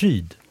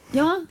jättepryd.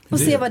 Ja, och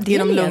se vad det är. I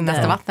de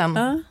lugnaste vatten.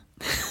 Ja.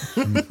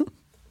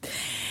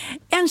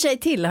 En tjej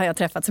till har jag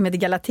träffat som heter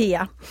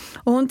Galatea.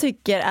 Och hon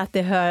tycker att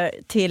det hör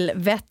till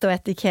vett och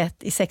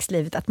etikett i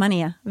sexlivet att man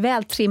är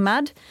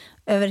vältrimmad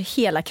över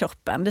hela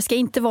kroppen. Det ska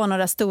inte vara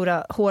några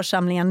stora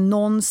hårsamlingar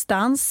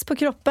någonstans på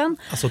kroppen.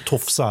 Alltså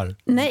tofsar?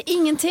 Nej,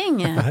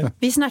 ingenting.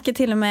 Vi snackade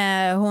till och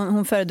med,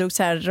 hon föredrog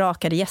så här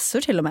rakade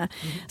gässor till och med.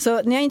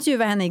 Så när jag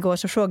intervjuade henne igår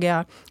så frågade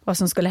jag vad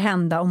som skulle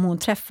hända om hon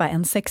träffade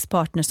en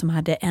sexpartner som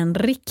hade en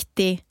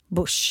riktig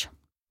bush.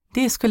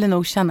 Det skulle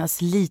nog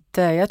kännas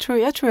lite, jag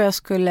tror jag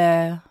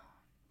skulle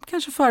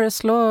kanske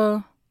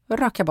föreslå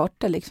raka bort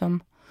det liksom.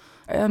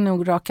 Jag har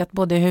nog rakat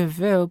både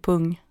huvud och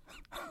pung.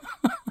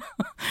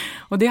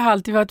 Och det har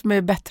alltid varit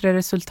med bättre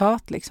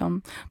resultat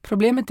liksom.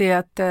 Problemet är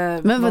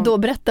att... Men vad då,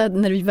 berätta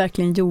när du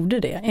verkligen gjorde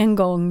det. En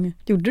gång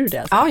gjorde du det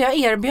alltså? Ja, jag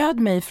erbjöd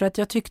mig för att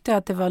jag tyckte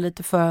att det var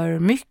lite för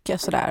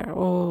mycket sådär.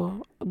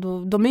 Och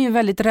de är ju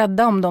väldigt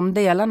rädda om de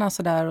delarna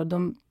sådär. Och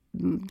de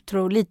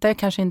litar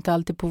kanske inte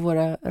alltid på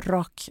våra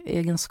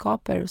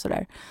rakegenskaper och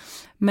sådär.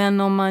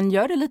 Men om man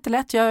gör det lite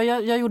lätt.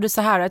 Jag gjorde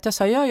så här att jag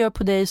sa, jag gör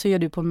på dig så gör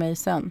du på mig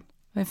sen.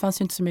 Det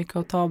fanns ju inte så mycket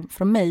att ta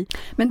från mig.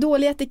 Men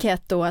dålig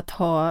etikett då att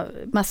ha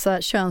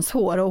massa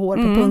könshår och hår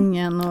på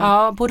pungen? Och...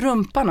 Ja, på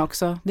rumpan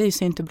också. Det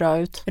ser inte bra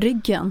ut.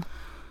 Ryggen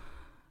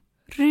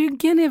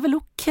är väl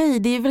okej.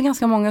 Det är väl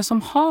ganska många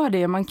som har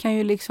det. Man kan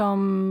ju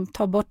liksom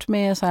ta bort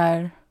med så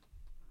här...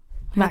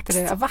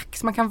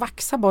 Vax. Man kan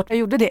vaxa bort. Jag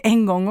gjorde det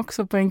en gång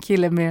också på en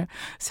kille med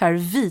så här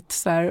vit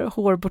så här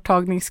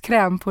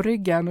hårborttagningskräm på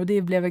ryggen. Och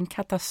det blev en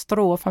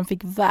katastrof. Han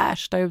fick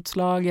värsta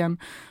utslagen.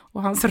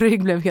 Och hans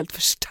rygg blev helt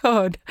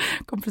förstörd.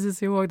 Kom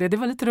precis ihåg det. Det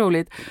var lite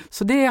roligt.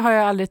 Så det har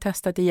jag aldrig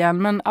testat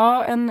igen. Men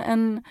ja,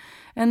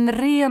 en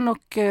ren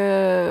och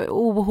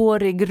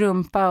ohårig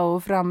rumpa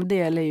och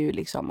framdel är ju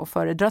liksom att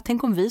föredra.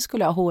 Tänk om vi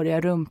skulle ha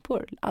håriga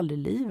rumpor. Aldrig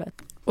i livet.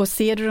 Och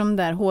ser du de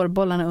där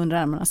hårbollarna under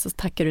armarna så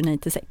tackar du nej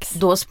till sex.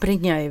 Då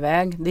springer jag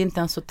iväg. Det är inte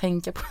ens att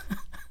tänka på.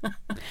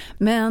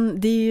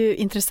 Men det är ju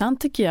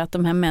intressant tycker jag att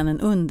de här männen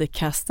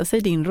underkastar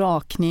sig din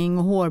rakning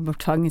och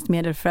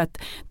hårborttagningsmedel för att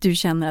du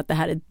känner att det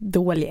här är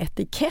dålig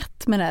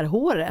etikett med det här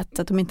håret.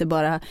 Så att de inte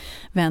bara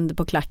vänder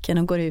på klacken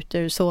och går ut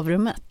ur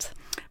sovrummet.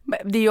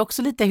 Det är ju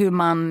också lite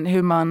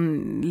hur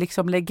man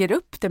liksom lägger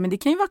upp det. Men det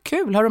kan ju vara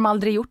kul. Har de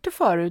aldrig gjort det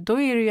förut,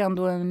 då är det ju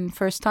ändå en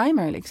first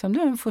timer. Liksom.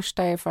 Det är en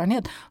första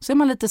erfarenhet. Så är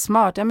man lite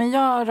smart. Ja, men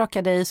jag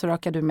rakar dig så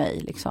rakar du mig.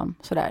 Liksom.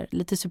 Sådär,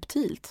 lite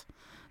subtilt.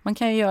 Man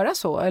kan ju göra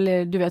så.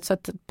 Eller du vet, så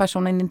att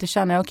personen inte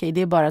känner okej,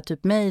 det är bara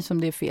typ mig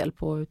som det är fel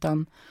på.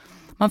 Utan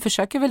man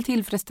försöker väl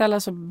tillfredsställa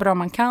så bra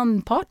man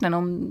kan partnern.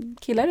 Om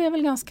killar är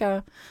väl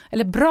ganska,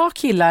 eller bra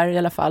killar i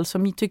alla fall,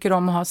 som tycker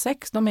om att ha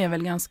sex, de är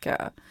väl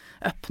ganska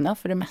öppna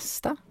för det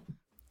mesta.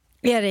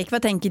 Erik,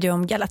 vad tänker du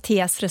om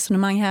Galateas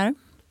resonemang här?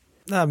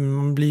 Nej,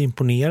 man blir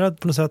imponerad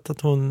på något sätt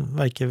att hon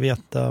verkar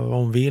veta vad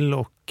hon vill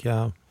och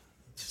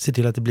se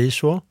till att det blir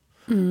så.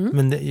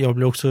 Men jag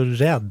blir också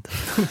rädd.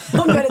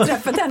 Om du hade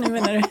träffat henne,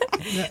 menar du?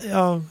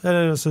 Ja,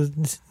 alltså,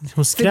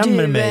 hon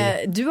skrämmer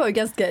mig. Du har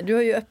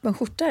ju öppen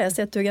skjorta. Jag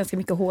ser att du har ganska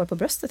mycket hår på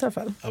bröstet i alla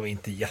fall. Ja, men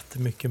inte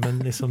jättemycket, men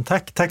liksom,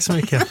 tack så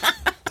mycket.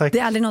 Tack. Det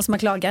är aldrig någon som har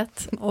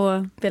klagat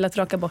och velat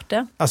raka bort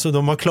det. Alltså,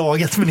 de har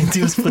klagat, men inte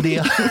just på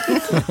det.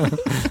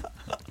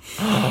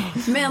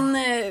 Men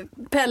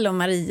Pelle och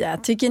Maria,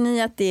 tycker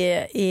ni att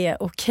det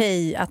är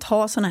okej att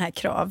ha såna här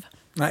krav?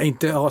 Nej,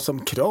 inte ha som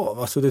krav.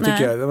 Alltså det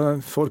tycker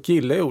jag. Folk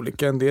gillar ju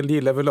olika. En del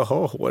gillar väl att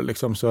ha hår.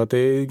 Liksom, så att det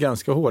är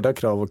ganska hårda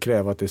krav att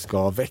kräva att det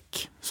ska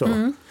väck. Så.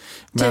 Men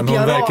typ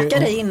jag rakar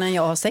dig innan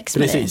jag har sex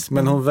med dig. Precis,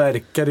 men hon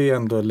verkade ju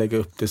ändå lägga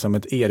upp det som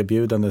ett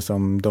erbjudande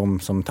som de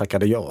som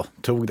tackade ja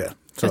tog det.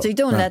 Så. Jag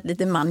tyckte hon lät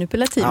lite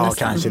manipulativ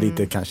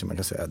nästan. Kanske man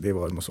kan säga. Det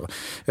var nog så.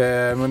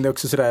 Men det är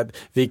också sådär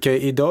att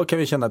idag kan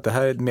vi känna att det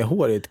här med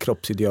hår är ett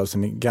kroppsideal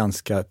som är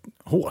ganska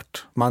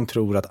hårt. Man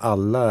tror att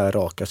alla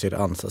rakar sig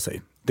och ansar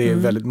sig. Det är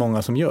väldigt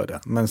många som gör det.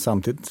 Men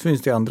samtidigt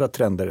finns det andra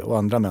trender och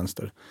andra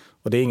mönster.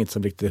 Och det är inget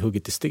som riktigt är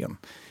hugget i sten.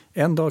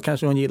 En dag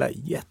kanske hon gillar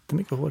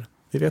jättemycket hår.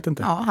 Vi vet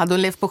inte. Ja, hade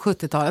hon levt på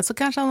 70-talet så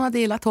kanske hon hade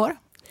gillat hår.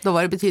 Då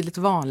var det betydligt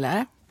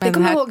vanligare. Jag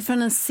kommer ihåg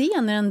från en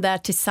scen när den där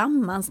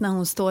tillsammans när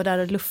hon står där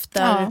och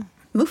luftar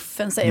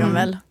muffen, säger de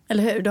väl.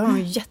 Eller hur? Då har hon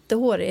ju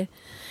jättehårig.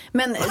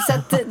 Men så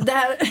att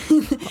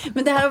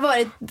men det här har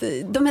varit,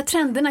 de här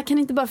trenderna, kan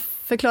inte bara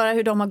förklara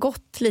hur de har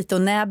gått lite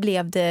och när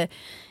blev det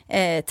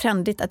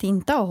trendigt att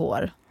inte ha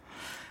hår?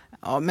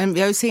 Ja, men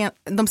vi har ju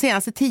de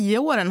senaste 10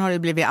 åren har det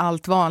blivit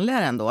allt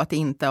vanligare ändå att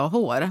inte ha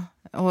hår.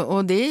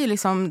 Och det är ju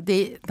liksom,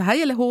 det här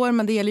gäller hår,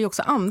 men det gäller ju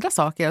också andra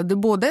saker. Det är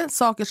både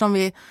saker som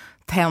vi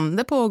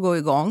tänder på och går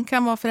igång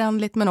kan vara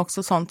förändligt, men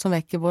också sånt som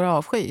väcker vår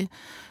avsky.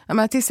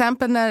 Men till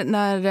exempel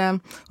när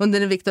under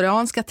den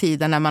viktorianska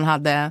tiden när man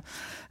hade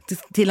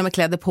till och med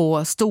klädde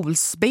på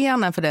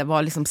stolsbenen för det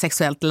var liksom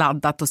sexuellt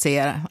laddat att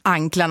se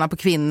anklarna på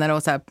kvinnor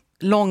och så här,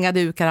 långa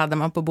dukar hade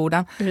man på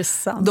borden.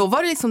 Då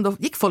var det liksom, då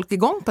gick folk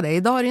igång på det.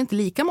 Idag är det inte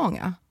lika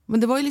många. Men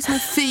det var ju liksom en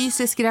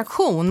fysisk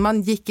reaktion.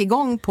 Man gick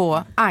igång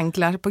på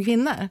anklar på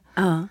kvinnor.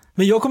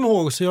 Men jag kommer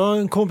ihåg, så jag har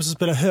en kompis som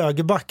spelar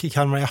högerback i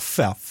Kalmar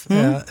FF.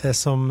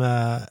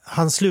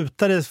 Han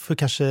slutade för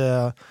kanske,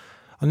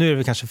 nu är det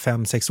väl kanske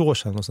 5-6 år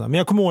sedan. Och sådär. Men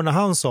jag kommer ihåg när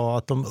han sa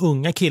att de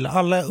unga killar,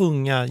 alla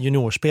unga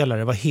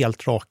juniorspelare var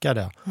helt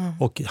rakade.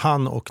 Och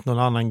han och någon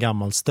annan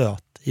gammal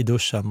stöt i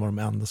duschen var de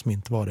enda som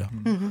inte var det.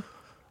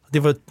 Det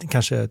var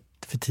kanske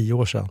för 10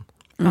 år sedan.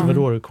 Det var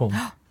då det kom.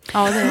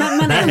 Ja,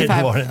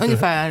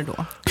 ungefär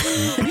då.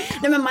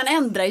 Nej, men man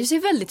ändrar ju sig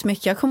väldigt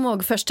mycket. Jag kommer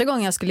ihåg första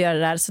gången jag skulle göra det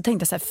där så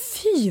tänkte jag så här,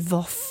 fy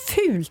vad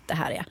fult det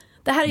här är.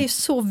 Det här är ju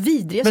så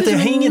vidrigt. Jag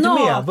hänger inte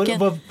med.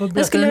 Vad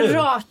jag skulle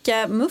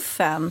raka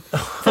muffen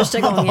första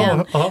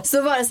gången.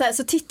 Så var det så här,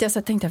 så tittade jag så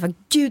här, tänkte jag,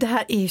 gud det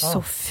här är ju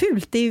så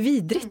fult. Det är ju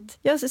vidrigt.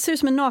 Jag ser ut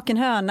som en naken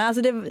höna.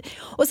 Alltså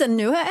och sen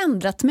nu har jag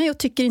ändrat mig och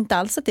tycker inte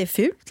alls att det är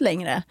fult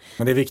längre.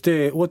 Men det är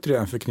viktigt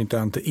återigen för att knyta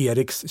an till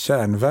Eriks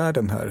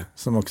kärnvärden här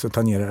som också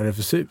tangerar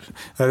RFSU.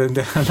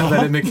 Det handlar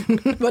väldigt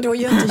mycket. Vadå,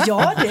 gör inte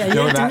jag det?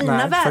 Gör inte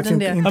mina värden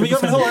det? Ja, men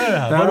jag vill höra det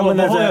här. Vad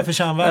har jag för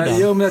kärnvärden?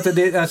 Jo, men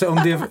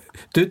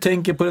du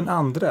tänker på den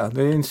andra.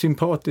 Det är en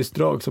sympatisk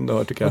drag som du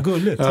har, tycker jag. Vad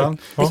gulligt. Ja.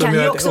 Det kan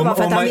ju också vara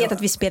för att han vet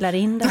att vi spelar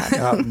in det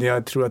här. Ja,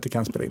 jag tror att det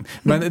kan spela in.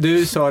 Men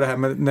du sa det här,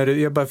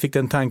 men jag bara fick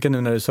den tanken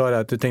nu när du sa det,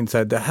 att du tänkte så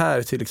här, det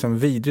här ser liksom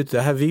vidrigt,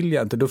 det här vill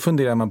jag inte. Då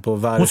funderar man på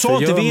varför. Hon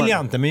sa inte vill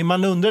jag inte, men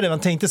man undrade, man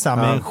tänkte så här,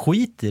 men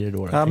skit i det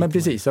då. Ja, men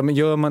precis. Ja, men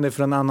gör man det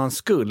för en annan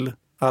skull,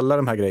 alla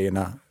de här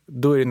grejerna,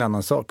 då är det en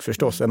annan sak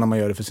förstås än om man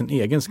gör det för sin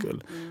egen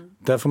skull.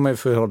 Där får man ju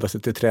förhålla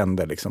sig till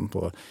trender liksom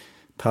på,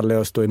 pallar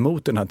jag stå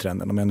emot den här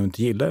trenden om jag nu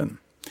inte gillar den.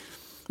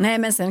 Nej,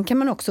 men sen kan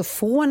man också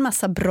få en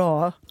massa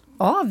bra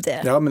av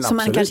det. Ja, som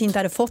man kanske inte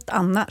hade fått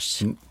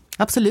annars.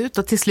 Absolut,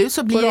 och till slut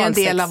så blir det en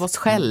del av oss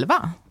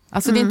själva.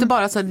 Alltså det är inte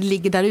bara så att det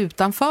ligger där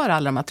utanför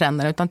alla de här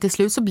trenderna, utan till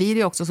slut så blir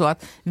det också så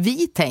att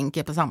vi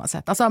tänker på samma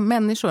sätt. Alltså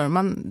människor,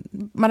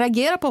 man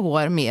reagerar på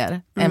hår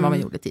mer än vad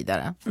man gjorde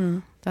tidigare.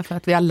 Därför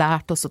att vi har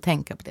lärt oss att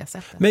tänka på det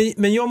sättet.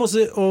 Men jag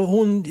måste, och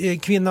hon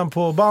kvinnan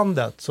på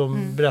bandet som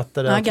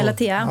berättade. Ja,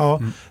 Galatea.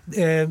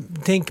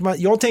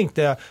 Jag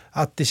tänkte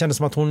att det kändes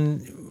som att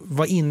hon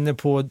var inne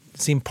på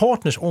sin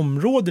partners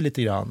område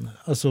lite grann.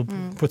 Alltså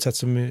på ett sätt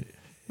som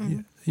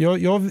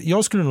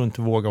jag skulle nog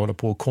inte våga hålla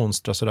på och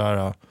konstra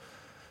sådär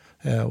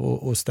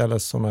och ställa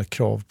sådana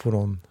krav på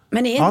någon.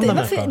 Men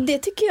det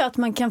tycker jag att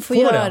man kan få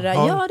göra.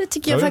 Ja, det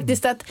tycker jag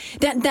faktiskt att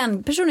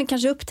den personen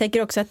kanske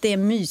upptäcker också att det är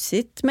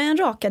mysigt med en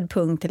rakad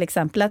punkt till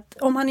exempel. Att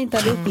om han inte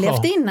hade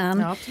upplevt det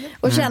innan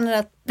och känner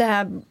att det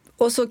här,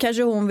 och så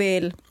kanske hon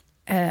vill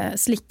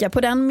slicka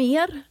på den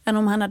mer än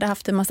om han hade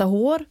haft en massa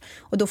hår,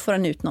 och då får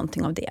han ut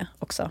någonting av det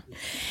också.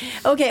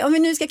 Okej, om vi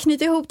nu ska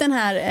knyta ihop den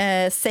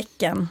här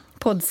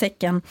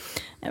poddsäcken.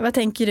 Vad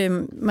tänker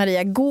du,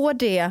 Maria? Går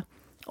det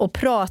att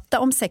prata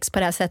om sex på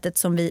det här sättet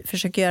som vi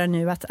försöker göra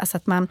nu,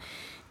 att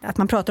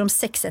man pratar om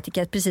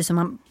sexetikett precis som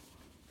man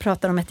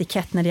pratar om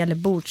etikett när det gäller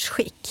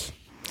bordsskick?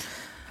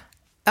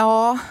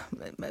 Ja,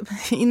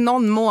 i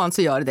någon mån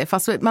så gör det.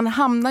 Fast man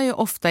hamnar ju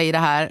ofta i det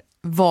här,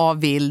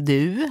 vad vill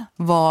du?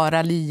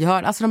 Vara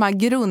lyhörd. Alltså de här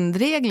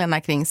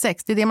grundreglerna kring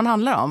sex, det är det man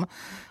handlar om.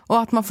 Och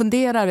att man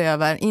funderar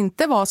över,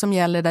 inte vad som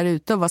gäller där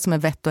ute och vad som är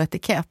vett och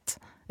etikett,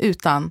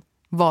 utan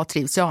vad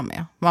trivs jag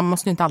med? Man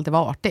måste ju inte alltid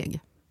vara artig.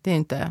 Det är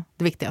inte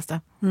det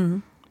viktigaste.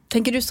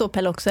 Tänker du så,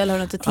 Pelle, också, eller har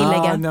du något att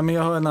tillägga? Ja, men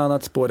jag har en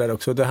annat spår där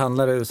också. Det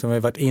handlar, som vi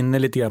har varit inne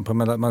lite grann på,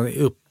 att man är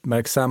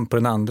uppmärksam på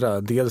den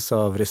andra. Dels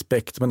av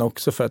respekt, men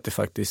också för att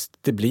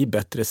det blir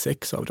bättre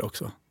sex av det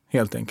också.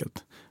 Helt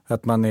enkelt.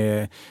 Att man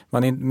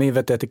är med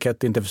vett och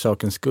etikett inte för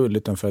sakens skull,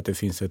 utan för att det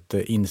finns ett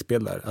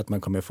inspel där. Att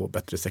man kommer få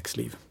bättre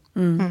sexliv.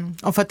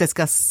 Och för att det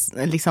ska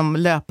liksom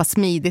löpa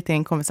smidigt i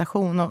en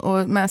konversation.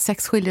 Men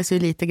sex skiljer sig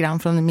ju lite grann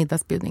från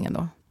middagsbjudningen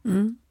då.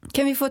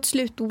 Kan vi få ett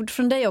slutord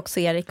från dig också,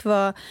 Erik?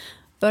 Var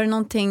det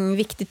någonting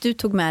viktigt du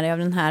tog med dig av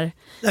den här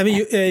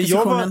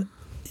diskussionen?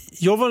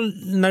 Jag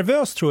var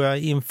nervös, tror jag,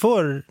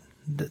 inför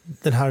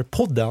den här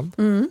podden.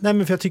 Nej,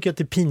 men för jag tycker att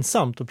det är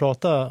pinsamt att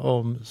prata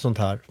om sånt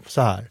här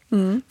så här.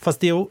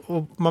 Fast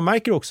och man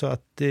märker också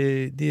att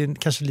det är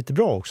kanske lite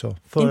bra också.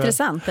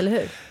 Intressant, eller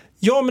hur?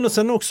 Ja, men och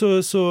sen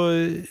också så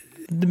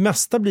det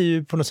mesta blir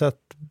ju på något sätt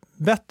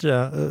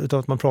bättre utav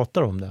att man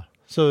pratar om det.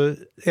 Så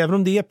även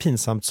om det är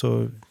pinsamt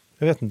så,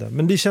 jag vet inte.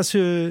 Men det känns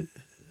ju,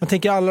 man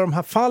tänker alla de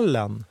här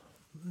fallen,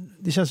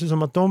 det känns ju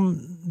som att det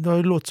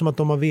har låtit som att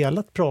de har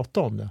velat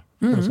prata om det.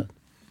 På något sätt.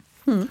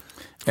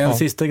 En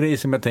sista grej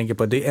som jag tänker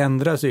på, det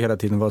ändras ju hela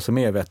tiden vad som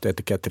är vett och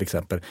etikett till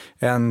exempel.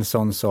 En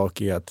sån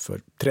sak är att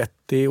för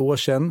 30 år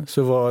sedan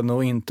så var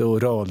nog inte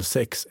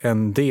oralsex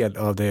en del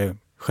av det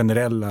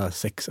generella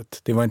sexet.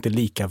 Det var inte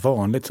lika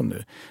vanligt som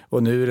nu.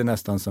 Och nu är det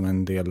nästan som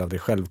en del av det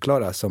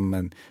självklara som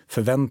man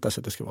förväntar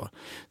sig att det ska vara.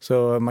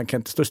 Så man kan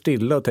inte stå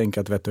stilla och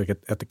tänka att vett och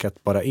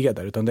etikett bara är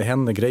där, utan det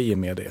händer grejer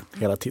med det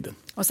hela tiden.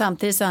 Och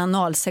samtidigt så är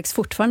analsex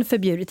fortfarande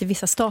förbjudet i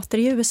vissa stater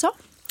i USA.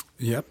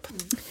 Japp.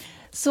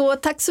 Så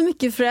tack så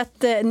mycket för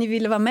att ni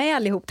ville vara med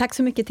allihop. Tack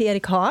så mycket till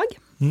Erik Haag.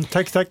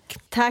 Tack.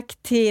 Tack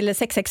till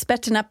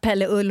sexexperterna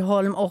Pelle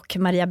Ullholm och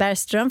Maria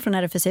Bergström från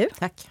RFSU.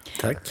 Tack.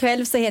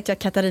 Själv så heter jag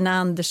Katarina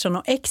Andersson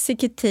och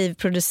exekutiv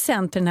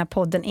producent i den här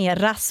podden är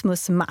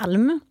Rasmus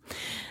Malm.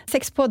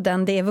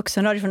 Sexpodden, det är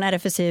vuxenradio från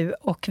RFSU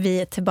och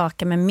vi är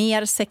tillbaka med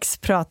mer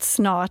sexprat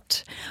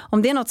snart.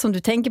 Om det är något som du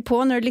tänker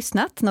på när du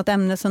lyssnat, något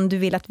ämne som du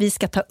vill att vi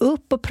ska ta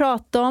upp och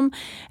prata om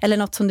eller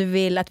något som du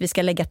vill att vi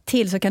ska lägga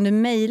till, så kan du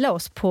mejla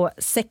oss på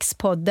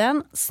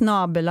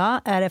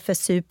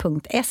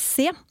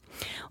sexpodden@rfsu.se.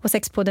 Och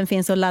sexpodden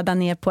finns att ladda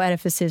ner på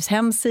RFSUs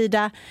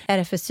hemsida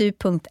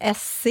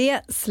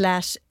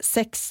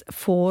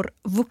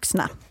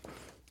rfsu.se/sexforvuxna.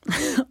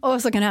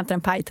 Och så kan du hämta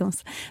den på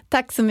iTunes.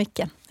 Tack så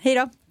mycket. Hej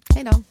då.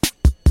 Hej då.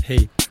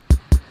 Hej.